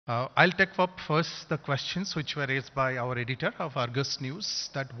I'll take up first the questions which were raised by our editor of Argus News,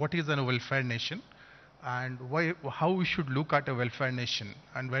 that what is a welfare nation and how we should look at a welfare nation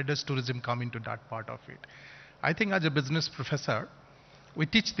and where does tourism come into that part of it. I think as a business professor, we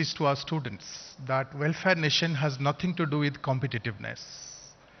teach this to our students that welfare nation has nothing to do with competitiveness.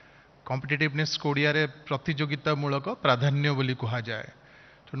 Competitiveness को ओडिया प्रतियोगिता मूलक प्राधान्य बोली कहा जाए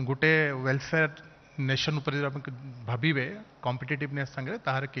तो गोटे welfare nation उपर भावे कॉम्पिटिटिवनेस संगे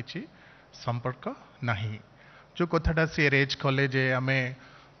तार किछि संपर्क नहीं जो कथाटा सी रेज कले जे आमे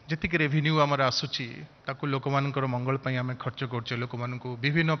जतिक रेवेन्यू आमर आसुची ताकू लोक मानकर मंगल पई आमे खर्च करछे लोक मानकू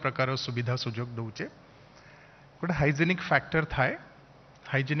विभिन्न प्रकार सुविधा सुजोग दउचे गोटे हाइजेनिक फैक्टर थाए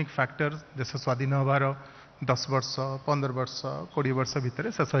हाइजेनिक फैक्टर देश स्वाधीन होबार 10 वर्ष 15 वर्ष 20 वर्ष भितर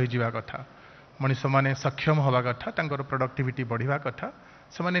शेष हो जावा कथा मनीष माने सक्षम हवा कथा तांकर प्रोडक्टिविटी बढ़िया कथा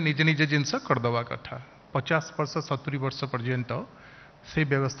से माने निजे निजे जिनस करदवा कथा 50 वर्ष 70 वर्ष पर्यंत से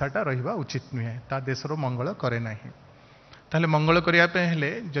व्यवस्थाटा रहिबा उचित नुहे ता देशर मंगल करे नाही ताले मंगल करिया पे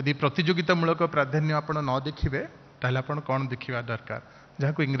हेले जदि प्रतियोगितामूलक प्राधान्य आपण न देखिबे ताले आपण कोन देखिबा दरकार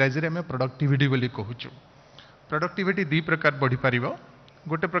जाको इंग्रजी रे में प्रोडक्टिविटी बोली कहूछु प्रोडक्टिविटी दी प्रकार बढ़ी पारिबो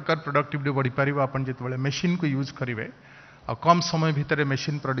गोटे प्रकार प्रोडक्टिविटी बढ़ी पारिबो आपण जेतबेले मशीन को यूज करिवे आ कम समय भितर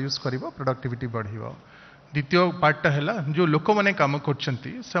मशीन प्रोड्यूस करिवो प्रोडक्टिविटी बढ़िबो द्वितीय पार्टटा हैला जो लोक माने काम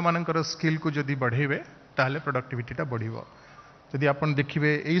करछंती से मानकर स्किल को जदि बढ़ेबे ताले प्रोडक्टिविटीटा बढ़िबो जदि आपण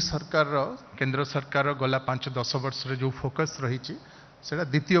देखिबे एई सरकार रो केंद्र सरकार रो गला 5-10 वर्ष रे जो फोकस रहिछि सेटा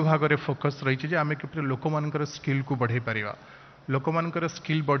द्वितीय भाग रे फोकस रहिछि जे आमे केपरे लोक मानकर स्किल को बढ़े परिबा लोक मानकर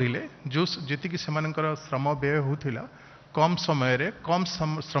स्किल बढ़िले जो जेति कि से मानकर श्रम व्यय होथिला कम समय रे कम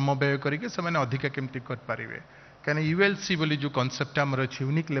श्रम व्यय करके से माने अधिक केमति कर पारिबे काने यूएलसी बोली जो कांसेप्ट हमर अछि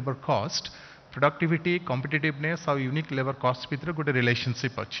unique labour cost productivity competitiveness और यूनिक लेबर कॉस्ट भितर गोटे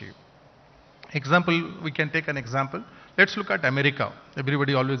रिलेशनशिप अच्छी example we can take an example let's look at America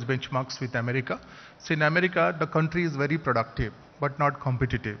everybody always benchmarks with America so in America the country is very productive but not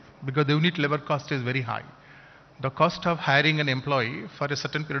competitive because the unit labor cost is very high the cost of hiring an employee for a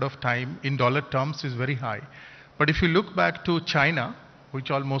certain period of time in dollar terms is very high but if you look back to China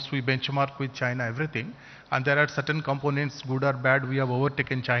which almost we benchmark with China everything and there are certain components good or bad we have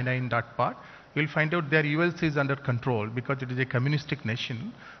overtaken China in that part you'll find out their ULC is under control because it is a communistic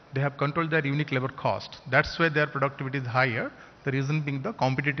nation. They have controlled their unique labor cost. That's why their productivity is higher. The reason being the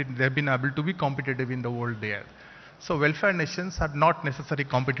competitive, they've been able to be competitive in the world there. So welfare nations are not necessarily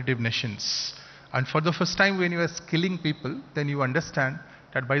competitive nations. And for the first time when you are skilling people, then you understand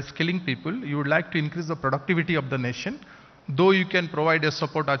that by skilling people, you would like to increase the productivity of the nation, though you can provide a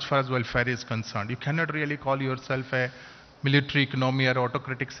support as far as welfare is concerned. You cannot really call yourself a military economy or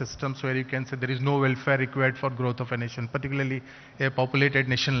autocratic systems where you can say there is no welfare required for growth of a nation, particularly a populated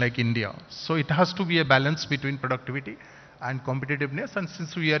nation like India. So it has to be a balance between productivity and competitiveness, and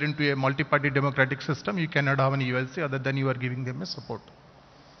since we are into a multi-party democratic system, you cannot have an ULC other than you are giving them a support.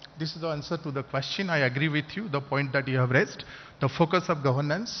 This is the answer to the question. I agree with you, the point that you have raised. The focus of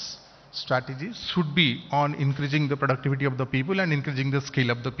governance strategies should be on increasing the productivity of the people and increasing the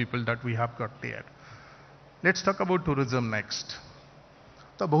skill of the people that we have got there. Let's talk about tourism next.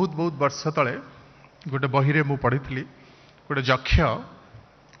 तो बहुत वर्ष तले गोटे बही रे मु पढ़ी गोटे जक्ष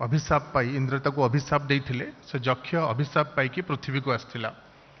अभिशाप पाई इंद्र ताको अभिशाप देइथिले से जक्ष अभिशाप पाई कि पृथ्वी को आस्थिला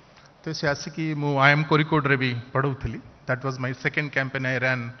तो से आसिकी मु आईएम कोरिकोड रे भी पढौथिली that was my second campaign I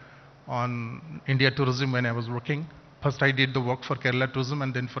rain on India tourism when I was working first I did the work for Kerala tourism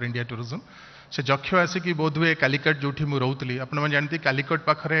and then for India tourism से जक्ष आसिकी बोधवे कालिकट जोठी मु रहउतली अपन मन जानती कालिकट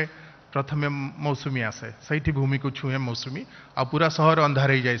पाखरे प्रथम मौसुमी आसे सही भूमि को छुए मौसुमी आ पूरा शहर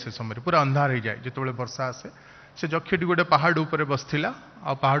अंधार हो जाए से समय पूरा अंधार हो जाए जो वर्षा आसे से जक्षटी गोटे पहाड़ ऊपर बसला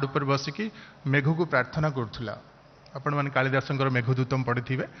आ पहाड़ ऊपर बसिकी मेघ को प्रार्थना करुला आपण मैंने कालिदास मेघदूतम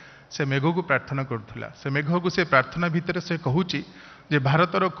पढ़ी से मेघ को प्रार्थना करुला से मेघ को से प्रार्थना भितर से कहूँ जे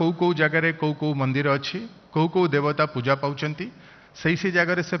भारतर कौ कौ जगार कौ कौ मंदिर अच्छी कौ कौ देवता पूजा पाँच से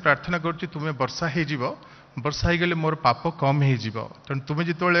जगार से प्रार्थना कर तुम्हें वर्षा हो वर्षा हो गले मोर पाप कम हो तेणु तुम्हें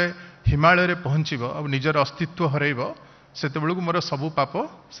जो हिमालय रे पहुँचब और निजर अस्तित्व हरइब से मोर सबू पाप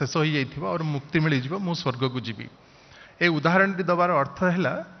शेष हो जाइथिबो और मुक्ति मिल जाइबो मु स्वर्ग को जीवी ए उदाहरण दबार अर्थ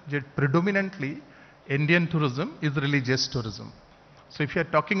है जे predominantly Indian tourism is religious tourism so if you are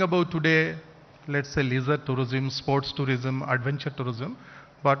talking about today let's say leisure tourism sports tourism adventure tourism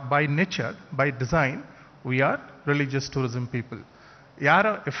but by nature by design we are religious tourism people यार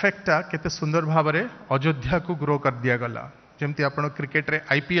इफेक्टा केते सुंदर भाव में अयोध्या को grow कर दिया गला जमती आपण क्रिकेट रे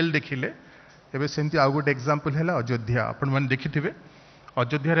आईपीएल देखिले एबे सेमती आउ गोटे एग्जांपल है अयोध्या आपण मन देखिथिबे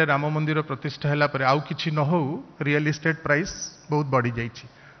अयोध्या रे राम मंदिर प्रतिष्ठा हैला परे आउ किछि न हो रियल एस्टेट प्राइस बहुत बढ़ी जाइछि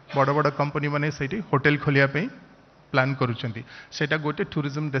बड़ बड़ कंपनी माने सेठी होटल खोलिया पे प्लान करूछंती सेटा गोटे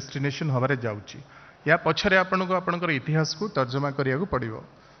टूरिज्म डेस्टिनेशन हबारे जाउची या पछरे आपनको आपनकर इतिहास को तर्जमा करिया को पड़िबो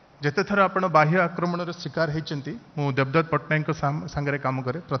जेते थर आपण बाह्य आक्रमण रे शिकार हेचंती मु देवदत्त पट्टनायक संगरे काम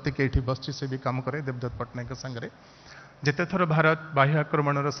करे प्रत्येक एठी बसची से भी काम करे देवदत्त पट्टनायक संगरे जेते थर भारत बाह्य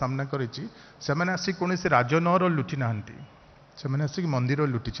आक्रमण रो सामना करिछि से माने आसी कोनोसी राजनगर लुटि नाहंती से माने आसी मंदिर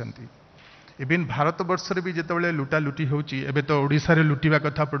लुटिचंती इवन भारत वर्ष रे भी जेतेबेले लुटा लुटी होउची एबे तो ओडिसा रे लुटिबा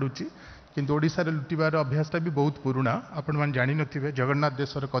कथा पडुची किंतु ओडिसा रे लुटिबार अभ्यासटा भी बहुत पुराना आपण मान जानि नथिबे जगन्नाथ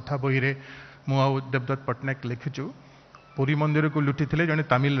देशर कथा बही रे मु आ देवदत्त पट्टनायक लिखिछु पुरी मंदिर को लुटी थिले जने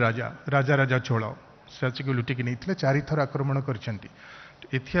तमिल राजा राजा राजा चोल से को लुटिकी नहीं चारि थर आक्रमण करछंती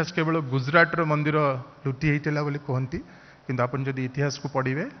इतिहास केवल गुजरात रो मंदिर लुटी होइतिला बोली कहंती किंतु आपण जदि इतिहास को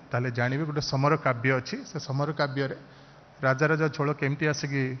पढ़िबे ताले जानिबे गोटे समर काव्य अछि से समर काव्य रे राजा राजा चोल केमती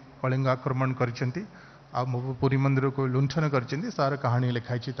आसिकी कलिंग आक्रमण करछंती आ पुरी मंदिर को लुंठन करछंती सार कहानी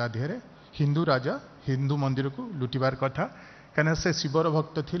लिखाइछि ता देहरे हिंदू राजा हिंदू मंदिर को लुटिबार कथा कना से शिवर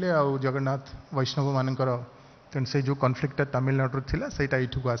भक्त थिले आ जगन्नाथ वैष्णव मानकर तेणु से जो कन्फ्लिक्ट तमिलनाडु थिला सेटा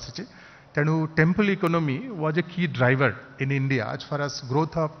इठू को आसी तेणु टेम्पल इकोनॉमी वाज ए की driver in India as far as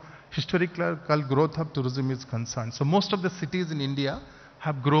growth of historical growth of tourism is concerned. So most of the cities in India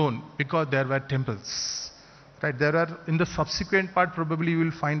have grown because there were temples. Right? There are in the subsequent part probably you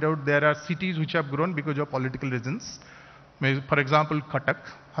will find out there are cities which have grown because of political reasons. For example, Cuttack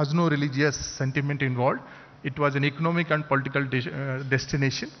has no religious sentiment involved. It was an economic and political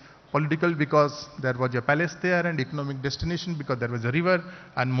destination. Political because there was a palace there, and economic destination because there was a river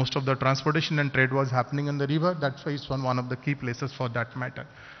and most of the transportation and trade was happening on the river. That's why it's one of the key places for that matter.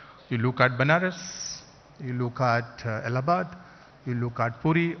 You look at Banaras, you look at Allahabad, you look at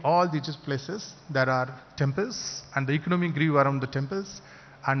Puri, all these places there are temples and the economy grew around the temples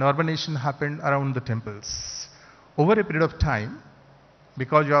and urbanization happened around the temples. Over a period of time,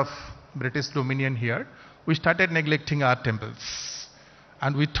 because of British dominion here, we started neglecting our temples.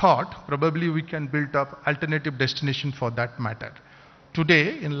 And we thought probably we can build up alternative destination for that matter.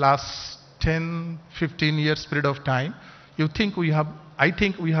 Today, in last 10, 15 years period of time, I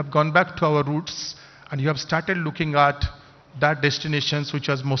think we have gone back to our roots and you have started looking at that destinations which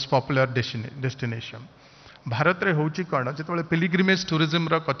was most popular destination. Bharat re hochi kana jetobale pilgrimage tourism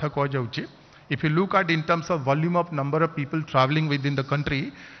ra katha ko jauchi. If you look at in terms of volume of number of people traveling within the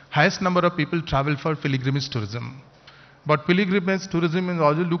country, highest number of people travel for pilgrimage tourism. But pilgrimage tourism is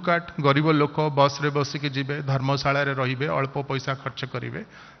also look at garibo loko bus re basiki jibe dharmashala re rahibe alpo paisa kharcha karibe.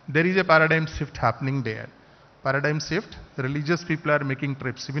 There is a paradigm shift happening there. Paradigm shift, religious people are making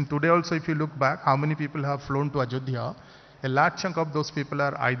trips. Even today also if you look back how many people have flown to Ajodhya, a large chunk of those people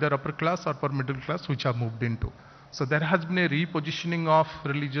are either upper class or upper middle class which have moved into. So there has been a repositioning of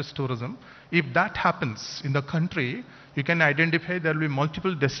religious tourism. If that happens in the country, you can identify there will be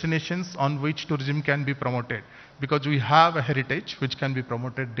multiple destinations on which tourism can be promoted because we have a heritage which can be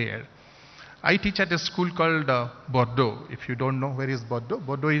promoted there. I teach at a school called Bordeaux. If you don't know where is Bordeaux,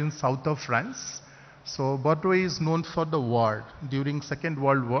 Bordeaux is in south of France. So Bordeaux is known for the war. During Second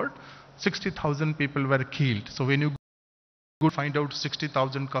World War, 60,000 people were killed. So when you go find out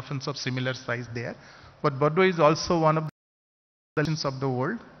 60,000 coffins of similar size there. But Bordeaux is also one of the nations of the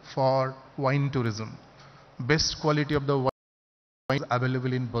world for wine tourism. Best quality of the wine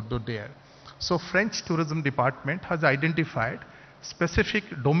available in Bordeaux there. So French tourism department has identified specific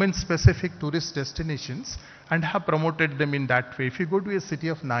domain specific tourist destinations and have promoted them in that way. If you go to a city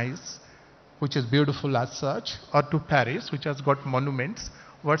of Nice, which is beautiful as such, or to Paris, which has got monuments,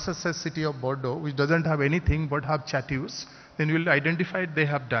 versus a city of Bordeaux, which doesn't have anything but have statues, then you will identify they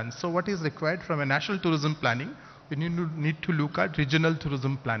have done. So what is required from a national tourism planning? We need to look at regional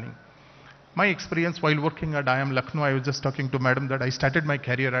tourism planning. My experience while working at IIM Lucknow, I was just talking to madam that I started my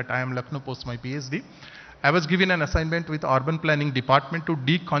career at IIM Lucknow post my PhD. I was given an assignment with urban planning department to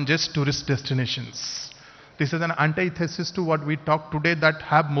decongest tourist destinations. This is an antithesis to what we talk today that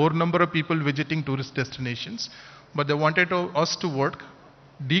have more number of people visiting tourist destinations, but they wanted us to work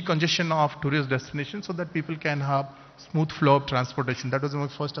decongestion of tourist destinations so that people can have smooth flow of transportation. That was my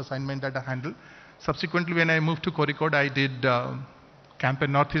first assignment that I handled. Subsequently, when I moved to Kozhikode, I did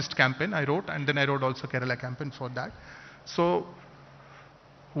campaign, Northeast campaign I wrote, and then I wrote also Kerala campaign for that. So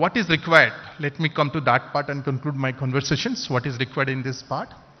what is required? Let me come to that part and conclude my conversations. What is required in this part?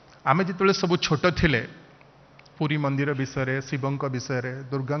 आमे जितबेले सब छोट थिले पुरी मंदिर विषय शिवंक विषय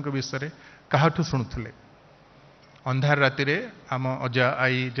दुर्गा विषय काहाठू शुणुले अंधार राति रे आम अजा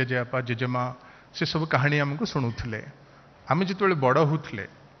आई जेजेपा जेजेमा से सब कहानी आमको शुणुले आम जिते बड़ होते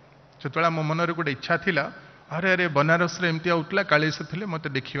जो आम मन में गोटे इच्छा थिला अरे अरे बनारस रे एमती आउटला कालेश थे मत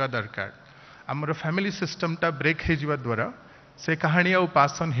देखा दरकार आमर फैमिली सिस्टमटा ब्रेक हो द्वारा से कहानी आउ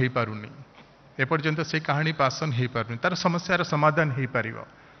पासन हो पारुनी एपर्यंत से कहानी पास ऑन हो पार तार समस्यार समाधान हो पार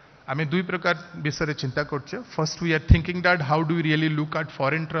आम दुई प्रकार विषय चिंता कर first we are thinking that how do really look at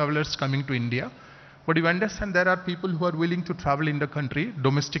foreign travellers coming to India but you understand there are people who are willing to travel in the country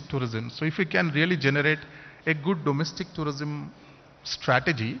domestic tourism so if we can really generate a good domestic tourism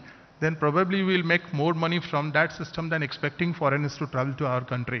strategy then probably we will make more money from that system than expecting foreigners to travel to our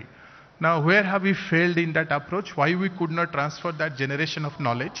country. Now where have we failed in that approach? Why we could not transfer that generation of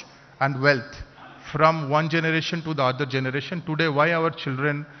knowledge and wealth from one generation to the other generation? Today why our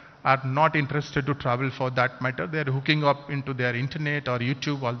children are not interested to travel for that matter? They are hooking up into their internet or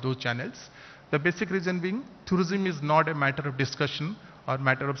YouTube, all those channels. The basic reason being tourism is not a matter of discussion or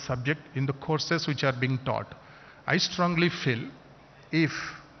matter of subject in the courses which are being taught. I strongly feel if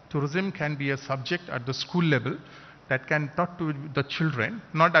tourism can be a subject at the school level that can talk to the children,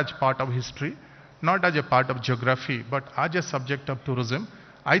 not as part of history, not as a part of geography, but as a subject of tourism,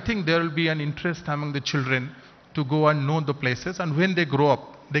 I think there will be an interest among the children to go and know the places, and when they grow up,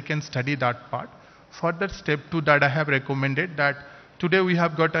 they can study that part. Further step to that, I have recommended that today we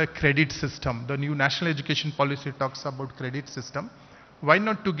have got a credit system. The new national education policy talks about credit system. Why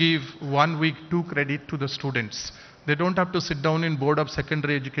not to give 1 week 2 credit to the students? They don't have to sit down in board of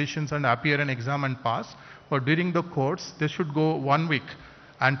secondary educations and appear an exam and pass. But during the course, they should go 1 week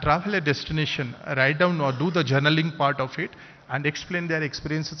and travel a destination, write down or do the journaling part of it and explain their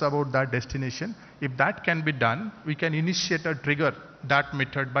experiences about that destination. If that can be done, we can initiate or trigger that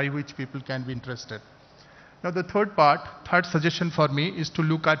method by which people can be interested. Now the third suggestion for me is to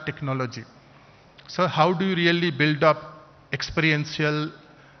look at technology. So how do you really build up experiential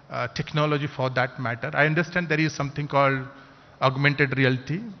technology for that matter? I understand there is something called augmented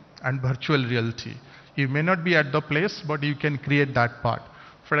reality and virtual reality. You may not be at the place, but you can create that part.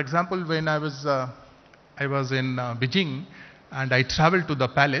 For example, when I was in Beijing and I traveled to the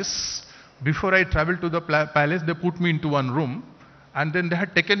palace, before I traveled to the palace, they put me into one room and then they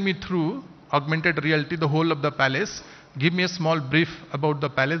had taken me through augmented reality, the whole of the palace, give me a small brief about the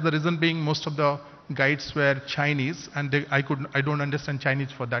palace. The reason being most of the guides were Chinese and I don't understand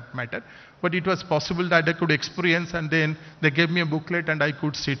Chinese for that matter. But it was possible that I could experience and then they gave me a booklet and I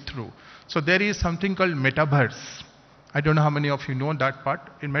could sit through. So there is something called metaverse. I don't know how many of you know that part.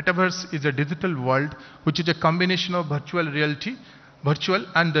 In metaverse is a digital world which is a combination of virtual reality, virtual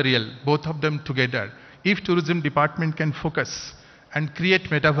and the real, both of them together. If tourism department can focus and create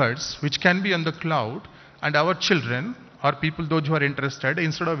metaverse which can be on the cloud and our children or people those who are interested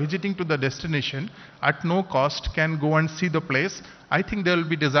instead of visiting to the destination at no cost can go and see the place, I think there will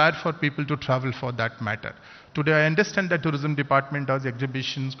be desire for people to travel for that matter. Today I understand that tourism department does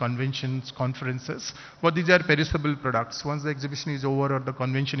exhibitions, conventions, conferences, but these are perishable products. Once the exhibition is over or the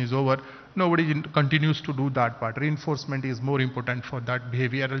convention is over, nobody continues to do that part. Reinforcement is more important for that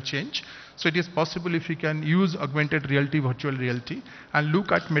behavioral change. So it is possible if we can use augmented reality, virtual reality and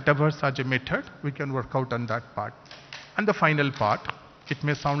look at metaverse as a method, we can work out on that part. And the final part, it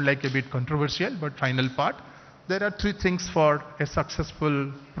may sound like a bit controversial, but final part, there are 3 things for a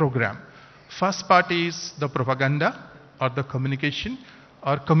successful program. First part is the propaganda or the communication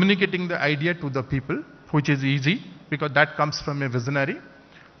or communicating the idea to the people, which is easy because that comes from a visionary.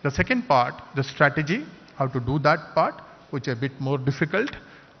 The second part, the strategy, how to do that part, which is a bit more difficult.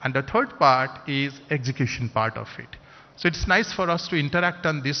 And the third part is execution part of it. So it's nice for us to interact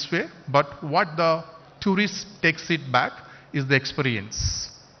on this way, but what the tourist takes it back is the experience.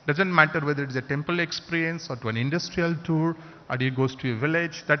 Doesn't matter whether it's a temple experience or to an industrial tour or he goes to a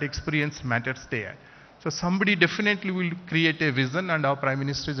village, that experience matters there. So somebody definitely will create a vision and our Prime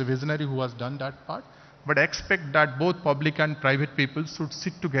Minister is a visionary who has done that part. But I expect that both public and private people should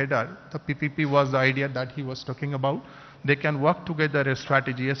sit together. The PPP was the idea that he was talking about. They can work together a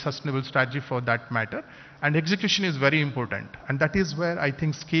strategy, a sustainable strategy for that matter. And execution is very important. And that is where I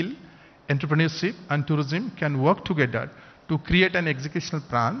think skill, entrepreneurship and tourism can work together to create an executional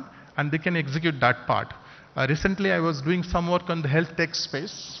plan and they can execute that part. Recently I was doing some work on the health tech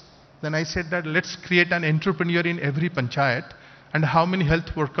space. Then I said that let's create an entrepreneur in every panchayat and how many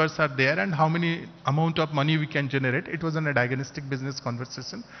health workers are there and how many amount of money we can generate. It was in a diagnostic business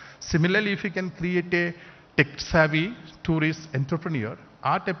conversation. Similarly, if we can create a tech savvy tourist entrepreneur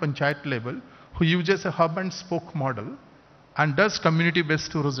at a panchayat level who uses a hub and spoke model and does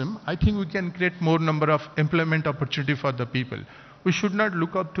community-based tourism, I think we can create more number of employment opportunity for the people. We should not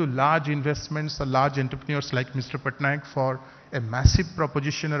look up to large investments or large entrepreneurs like Mr. Patnaik for a massive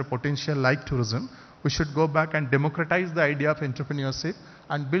proposition or potential like tourism. We should go back and democratize the idea of entrepreneurship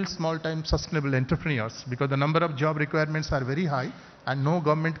and build small-time sustainable entrepreneurs, because the number of job requirements are very high and no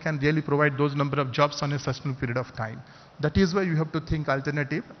government can really provide those number of jobs on a sustainable period of time. That is why you have to think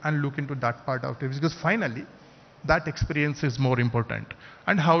alternative and look into that part of it, because finally that experience is more important.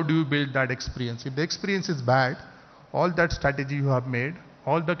 And how do you build that experience? If the experience is bad, all that strategy you have made,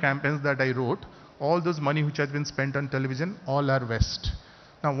 all the campaigns that I wrote, all those money which has been spent on television, all are waste.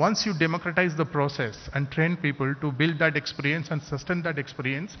 Now, once you democratize the process and train people to build that experience and sustain that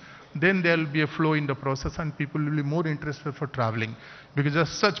experience, then there will be a flow in the process and people will be more interested for traveling. Because as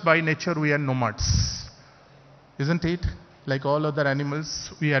such, by nature, we are nomads. Isn't it? Like all other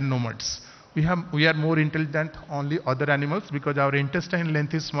animals, we are nomads. We are more intelligent only other animals because our intestine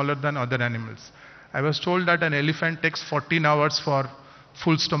length is smaller than other animals. I was told that an elephant takes 14 hours for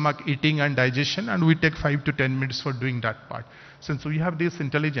full stomach eating and digestion, and we take 5 to 10 minutes for doing that part. Since we have this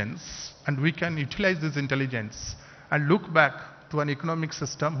intelligence and we can utilize this intelligence and look back to an economic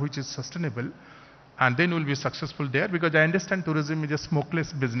system which is sustainable, and then we'll be successful there, because I understand tourism is a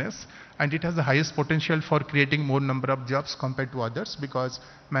smokeless business and it has the highest potential for creating more number of jobs compared to others, because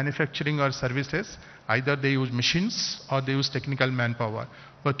manufacturing or services, either they use machines or they use technical manpower.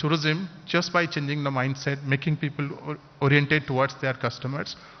 But tourism, just by changing the mindset, making people oriented towards their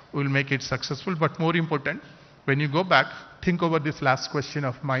customers, will make it successful. But more important, when you go back, think over this last question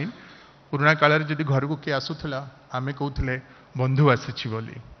of mine. पुराना काल जदि घर को किए आसुला आमे कहूले बंधु आसी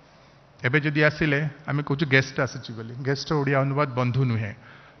बोली, एबे जदि आसिले आमे कहूँ गेस्ट आसी बोली। गेस्ट ओडिया अनुवाद बंधु नुहे।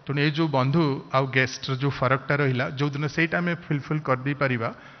 तेणु ये जो बंधु आउ गेस्ट जो फरकटा रहा, जो दिन से आम फुलफिल कर दे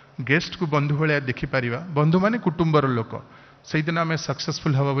पारिबा, गेस्ट को बंधु भाया देखि पारिबा, बंधु माने कुटुंबर लोक, से दिन आम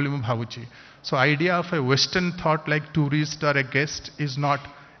सक्सेसफुल हवा बोली मु भावुची। So idea of A western thought like tourist और ए guest is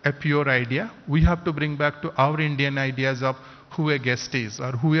not a pure idea. We have to bring back to our Indian ideas of who a guest is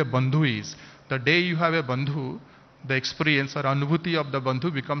or who a bandhu is. The day you have a bandhu, the experience or anubhuti of the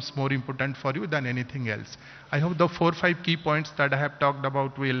bandhu becomes more important for you than anything else. I hope the 4 or 5 key points that I have talked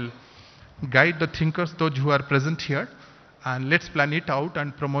about will guide the thinkers, those who are present here. And let's plan it out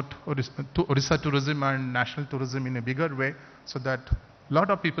and promote Odisha tourism and national tourism in a bigger way, so that a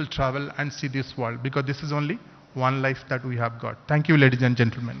lot of people travel and see this world, because this is only one life that we have got. Thank you, ladies and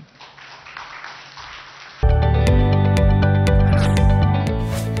gentlemen.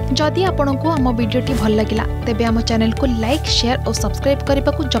 जदि आपंक आम भिडी भल लगा तेब आम channel को like, share और subscribe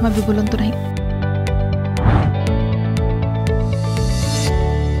करने को जमा भी भूलु नहीं।